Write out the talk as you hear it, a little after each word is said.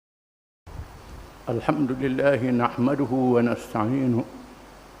الحمد لله نحمده ونستعينه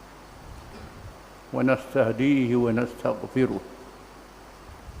ونستهديه ونستغفره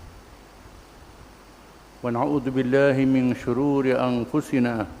ونعوذ بالله من شرور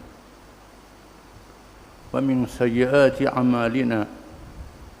أنفسنا ومن سيئات أعمالنا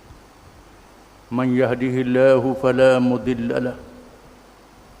من يهده الله فلا مضل له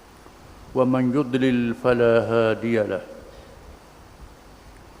ومن يضلل فلا هادي له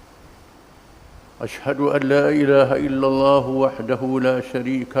أشهد أن لا إله إلا الله وحده لا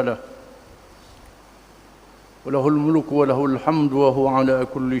شريك له وله الملك وله الحمد وهو على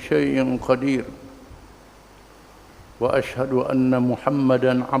كل شيء قدير وأشهد أن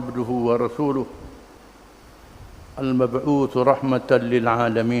محمدًا عبده ورسوله المبعوث رحمة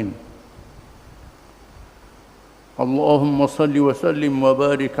للعالمين اللهم صل وسلم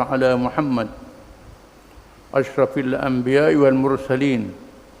وبارك على محمد أشرف الأنبياء والمرسلين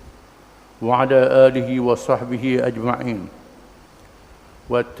وعلى آله وصحبه أجمعين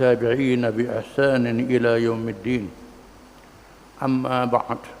والتابعين بإحسان إلى يوم الدين أما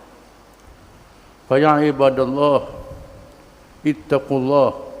بعد فيا عباد الله اتقوا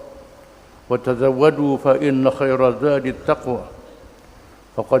الله وتزودوا فإن خير الزاد التقوى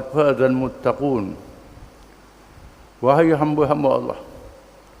فقد فاز المتقون. Wahai hamba-hamba Allah,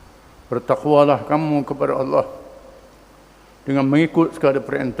 bertakwalah kamu kepada Allah dengan mengikut segala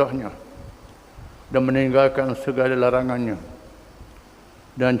perintahnya dan meninggalkan segala larangannya,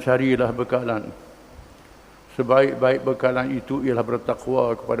 dan carilah bekalan. Sebaik-baik bekalan itu ialah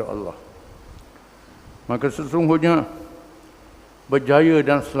bertakwa kepada Allah. Maka sesungguhnya berjaya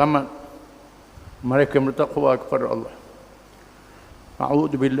dan selamat mereka yang bertakwa kepada Allah.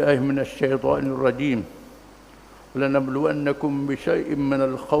 A'udzu billahi minasyaitonir rajim. وَلَنَبْلُوَنَّكُمْ بِشَيْءٍ مِّنَ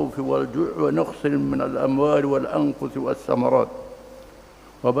الْخَوْفِ وَالْجُوعِ وَنَقْصٍ مِّنَ الْأَمْوَالِ وَالْأَنفُسِ وَالثَّمَرَاتِ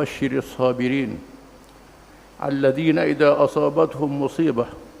وَبَشِّرِ الصَّابِرِينَ الَّذِينَ إِذَا أَصَابَتْهُمْ مُصِيبَةٌ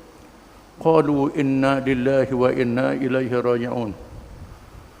قَالُوا إِنَّا لِلَّهِ وَإِنَّا إِلَيْهِ راجعون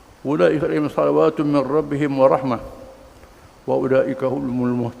أُولَئِكَ عَلَيْهِمْ صَلَوَاتٌ مِّن رَّبِّهِمْ وَرَحْمَةٌ وَأُولَئِكَ هُمُ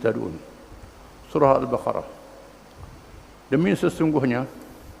الْمُهْتَدُونَ. Surah Al-Baqarah. Demi sesungguhnya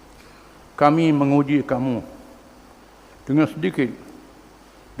kami menguji kamu dengan sedikit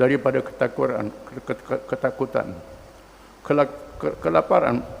daripada ketakutan,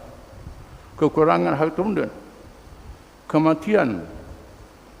 kelaparan, kekurangan harta benda, kematian,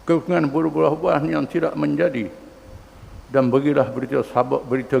 kekurangan buah-buahan yang tidak menjadi, dan berilah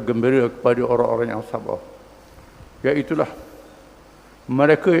berita gembira kepada orang-orang yang sabar. Iaitulah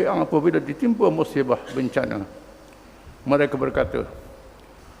mereka yang apabila ditimpa musibah bencana, mereka berkata,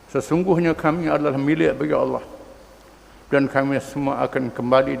 sesungguhnya kami adalah milik bagi Allah, dan kami semua akan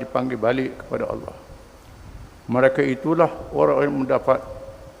kembali dipanggil balik kepada Allah. Mereka itulah orang yang mendapat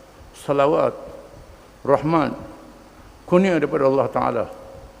salawat, rahmat, kurnia daripada Allah Ta'ala,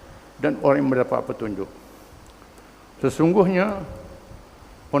 dan orang yang mendapat petunjuk. Sesungguhnya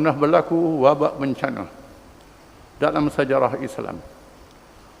pernah berlaku wabak bencana dalam sejarah Islam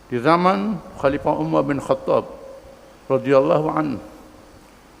di zaman Khalifah Umar bin Khattab radhiyallahu anhu,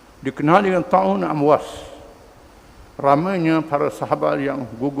 dikenal dengan Ta'un Amwas. Ramainya para sahabat yang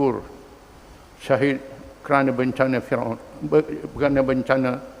gugur syahid kerana bencana Firaun, kerana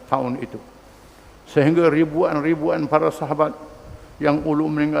bencana tahun itu, sehingga ribuan para sahabat yang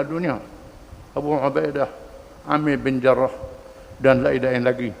ulum meninggal dunia. Abu Ubaidah, Amir bin Jarrah, dan lain-lain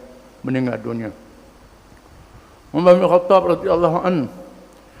lagi meninggal dunia. Umar bin Khattab radhiyallahu anhu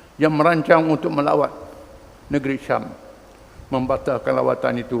yang merancang untuk melawat negeri Syam membatalkan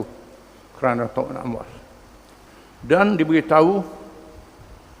lawatan itu kerana Ta'un Amwas, dan diberitahu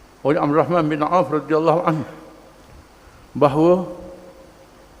oleh Abdurrahman bin Auf radhiyallahu anhu bahawa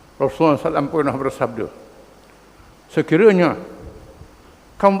Rasulullah SAW pernah bersabda, sekiranya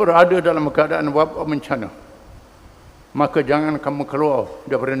kamu berada dalam keadaan wabak bencana, maka jangan kamu keluar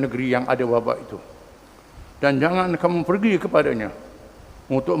daripada negeri yang ada wabak itu, dan jangan kamu pergi kepadanya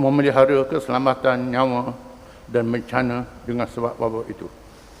untuk memelihara keselamatan nyawa dan bencana dengan sebab wabak itu.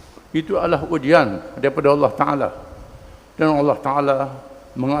 Itu adalah ujian daripada Allah Ta'ala, dan Allah Ta'ala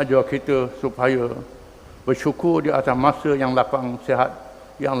mengajar kita supaya bersyukur di atas masa yang lapang sihat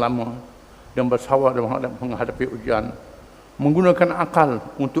yang lama, dan bersabar menghadapi ujian, menggunakan akal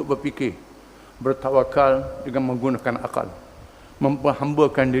untuk berfikir, bertawakal dengan menggunakan akal,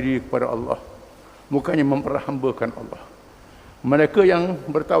 memperhambakan diri kepada Allah, bukannya memperhambakan Allah. Mereka yang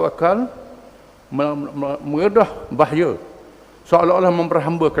bertawakal meredah bahaya seolah-olah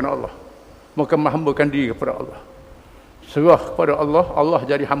memperhambakan Allah, maka menghambakan diri kepada Allah, serah kepada Allah, Allah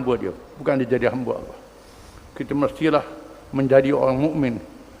jadi hamba dia, bukan dia jadi hamba Allah. Kita mestilah menjadi orang mukmin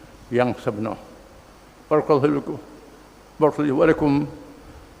yang sebenar. بارك الله ولكم.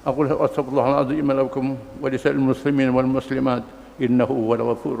 أقول أستغفر الله العظيم لكم ولسائر المسلمين والمسلمات إنه هو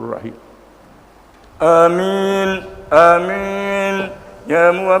الغفور الرحيم. آمين آمين.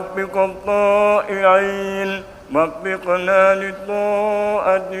 يا موفق الطائعين وفقنا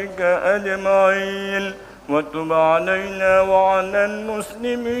لطاعتك أجمعين، وتب علينا وعلى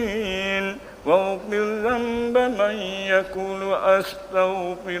المسلمين، واغفر ذنب من يقول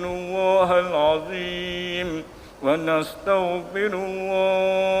أستغفر الله العظيم ونستغفر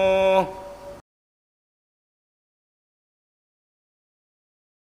الله.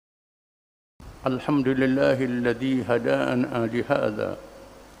 الحمد لله الذي هدانا لهذا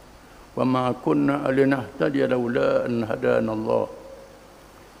وما كنا لنهتدي لولا أن هدانا الله.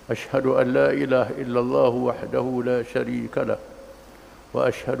 أشهد أن لا إله إلا الله وحده لا شريك له،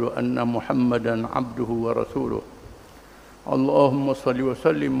 وأشهد أن محمدا عبده ورسوله. اللهم صل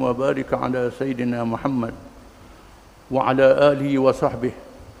وسلم وبارك على سيدنا محمد وعلى آله وصحبه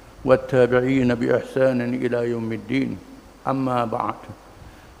والتابعين بإحسان إلى يوم الدين. أما بعد،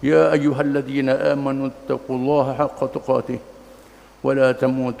 يا أيها الذين آمنوا اتقوا الله حق تقاته ولا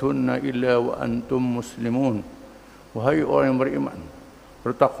تموتن إلا وأنتم مسلمون. Wahai orang yang beriman,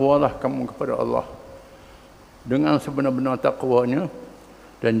 bertakwalah kamu kepada Allah dengan sebenar-benar takwanya,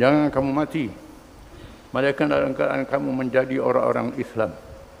 dan jangan kamu mati melainkan dalam keadaan kamu menjadi orang-orang Islam.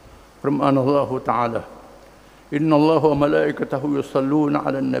 Firman Allah Ta'ala, Inna Allah wa malaikatahu yusalluna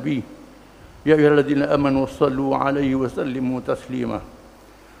ala nabi ya ayyuhalladzina amanu sallu alaihi wa sallimu taslima.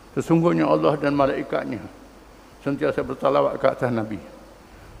 Sesungguhnya Allah dan malaikatnya sentiasa bersalawat ke atas Nabi.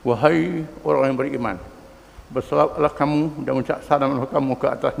 Wahai orang yang beriman, bersalawatlah kamu dan ucap salamlah kamu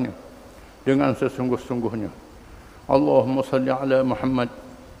ke atasnya dengan sesungguh-sungguhnya. Allahumma salli ala Muhammad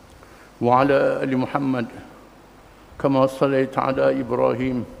wa ala ali Muhammad kama sallaita ala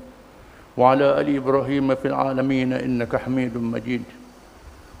Ibrahim wa ala ali Ibrahim fil alamin innaka Hamidum Majid.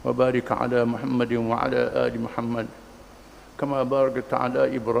 Wa barik ala Muhammadin wa ala ali Muhammad كما باركت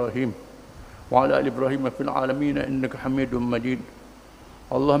على إبراهيم وعلى آل إبراهيم في العالمين إنك حميد مجيد.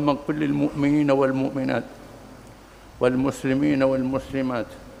 اللهم اغفر للمؤمنين والمؤمنات والمسلمين والمسلمات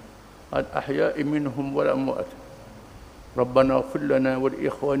الأحياء منهم والأموات. ربنا اغفر لنا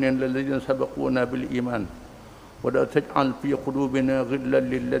ولإخواننا الذين سبقونا بالإيمان ولا تجعل في قلوبنا غلا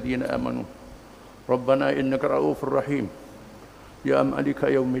للذين آمنوا ربنا إنك رؤوف رحيم. يا مالك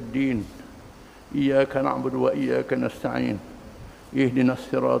يوم الدين إياك نعبد وإياك نستعين. اهدنا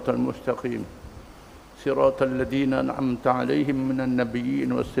الصراط المستقيم صراط الذين أنعمت عليهم من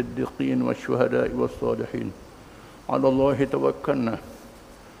النبيين والصديقين والشهداء والصالحين. على الله توكلنا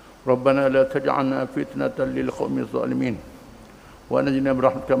ربنا لا تجعلنا فتنة للقوم الظالمين ونجنا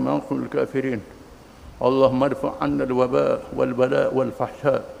برحمتك من القوم الكافرين. اللهم ارفع عنا الوباء والبلاء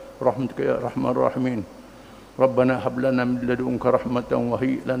والفحشاء برحمتك يا أرحم الراحمين. ربنا هب لنا من لدنك رحمة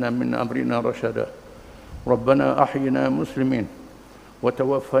وهيئ لنا من أمرنا رشدا. ربنا أحينا مسلمين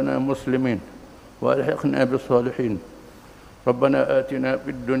وتوفنا مسلمين وألحقنا بالصالحين. ربنا آتنا في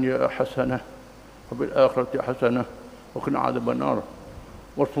الدنيا حسنة وفي الآخرة حسنة وقنا عذاب النار.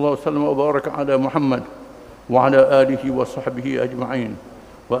 وصلى الله وسلم وبارك على محمد وعلى آله وصحبه أجمعين.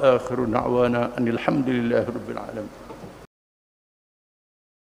 وآخر دعوانا أن الحمد لله رب العالمين.